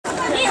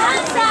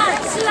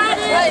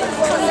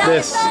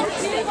This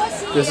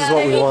is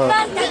what we want.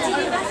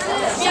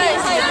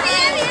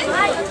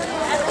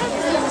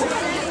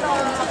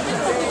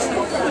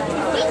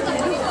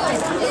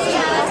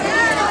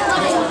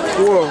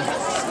 Whoa.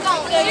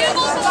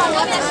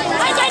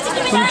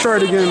 Let me try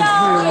it again.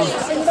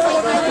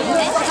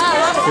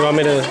 You want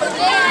me to?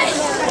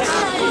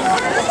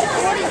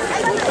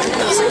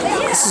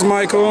 This is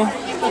Michael.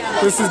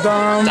 This is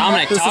Dom.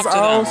 Dominic, this talk is to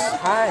Alice. them.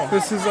 Hi.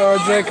 This is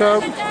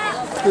Jacob.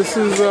 This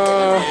is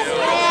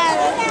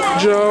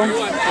Joe.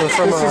 We're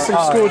from this is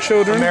some school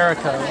children.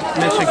 America,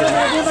 Michigan.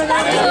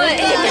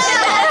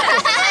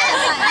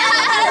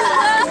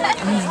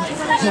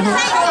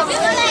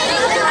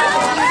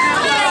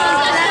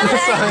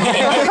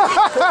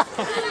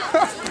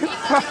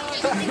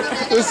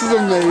 This is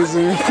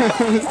amazing.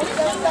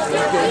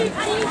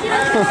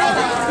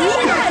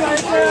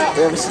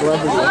 They have a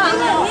celebrity.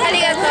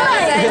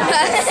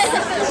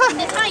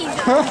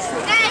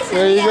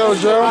 There you go,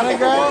 Joe.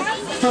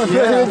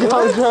 There you go,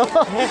 Joe.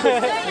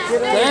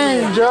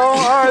 Dang, Joe.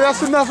 Alright,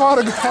 that's enough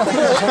autographs.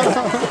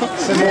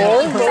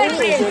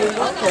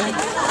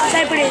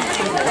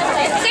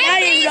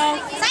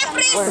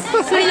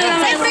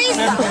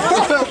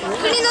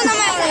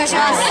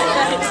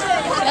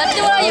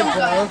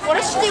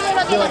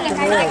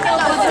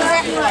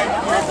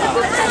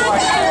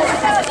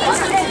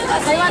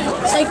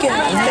 Thank you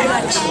very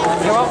much.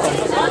 You're welcome.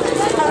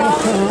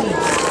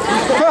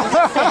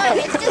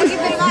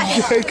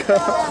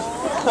 Jacob.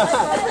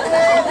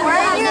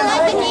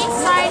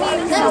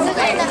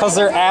 Because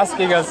they're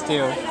asking us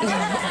to.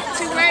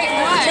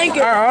 Thank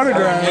you. Our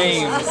autographs.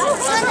 Names.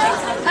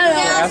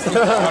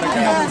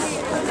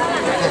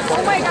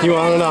 You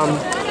want it on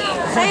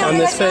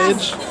this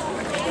page?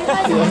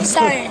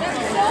 Sorry.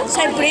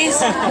 Sorry, please.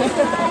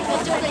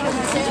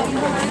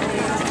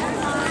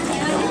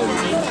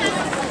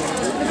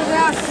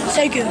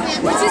 Thank you.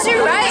 This is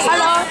your right.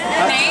 Hello.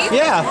 Name?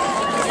 Yeah.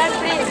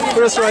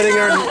 We're just writing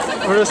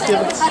we're just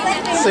giving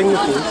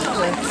signatures.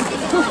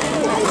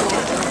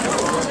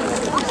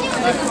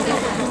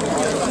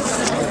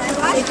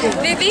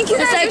 They think you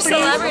guys are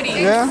celebrities.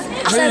 Yeah?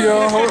 There you go.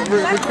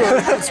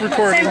 It's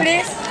recording.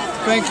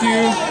 Thank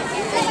you.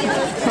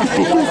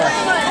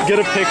 Get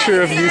a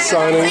picture of you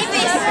signing.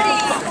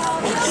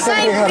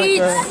 Sign,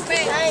 please.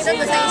 Sign,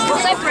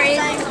 please.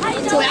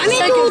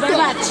 Thank you very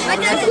much.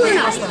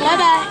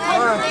 Bye-bye.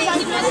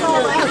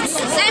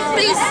 Sign,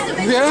 please.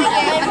 Yeah?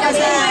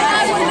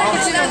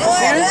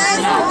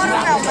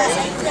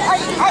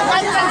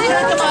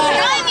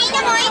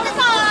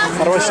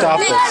 How do I stop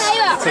this?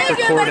 It's like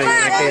recording. I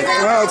can't.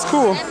 Wow, it's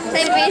cool.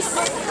 Sign, please.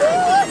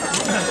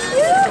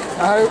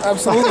 I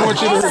absolutely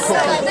want you to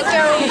record.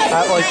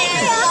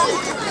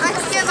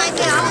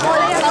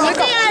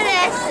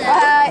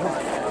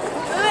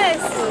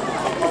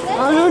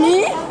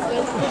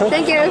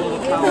 Thank you.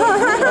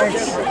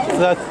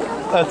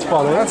 That's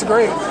funny. That's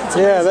great.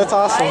 Yeah, that's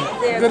awesome.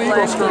 Good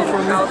ego stroke for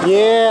me.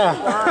 Yeah.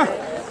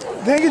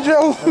 Thank you,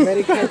 Joe.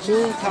 Medical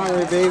June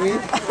power, baby.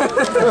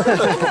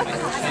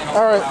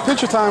 All right,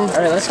 picture time. All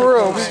right, let's for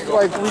real.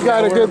 We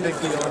got a good. Big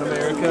deal in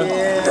America.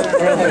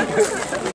 Yeah.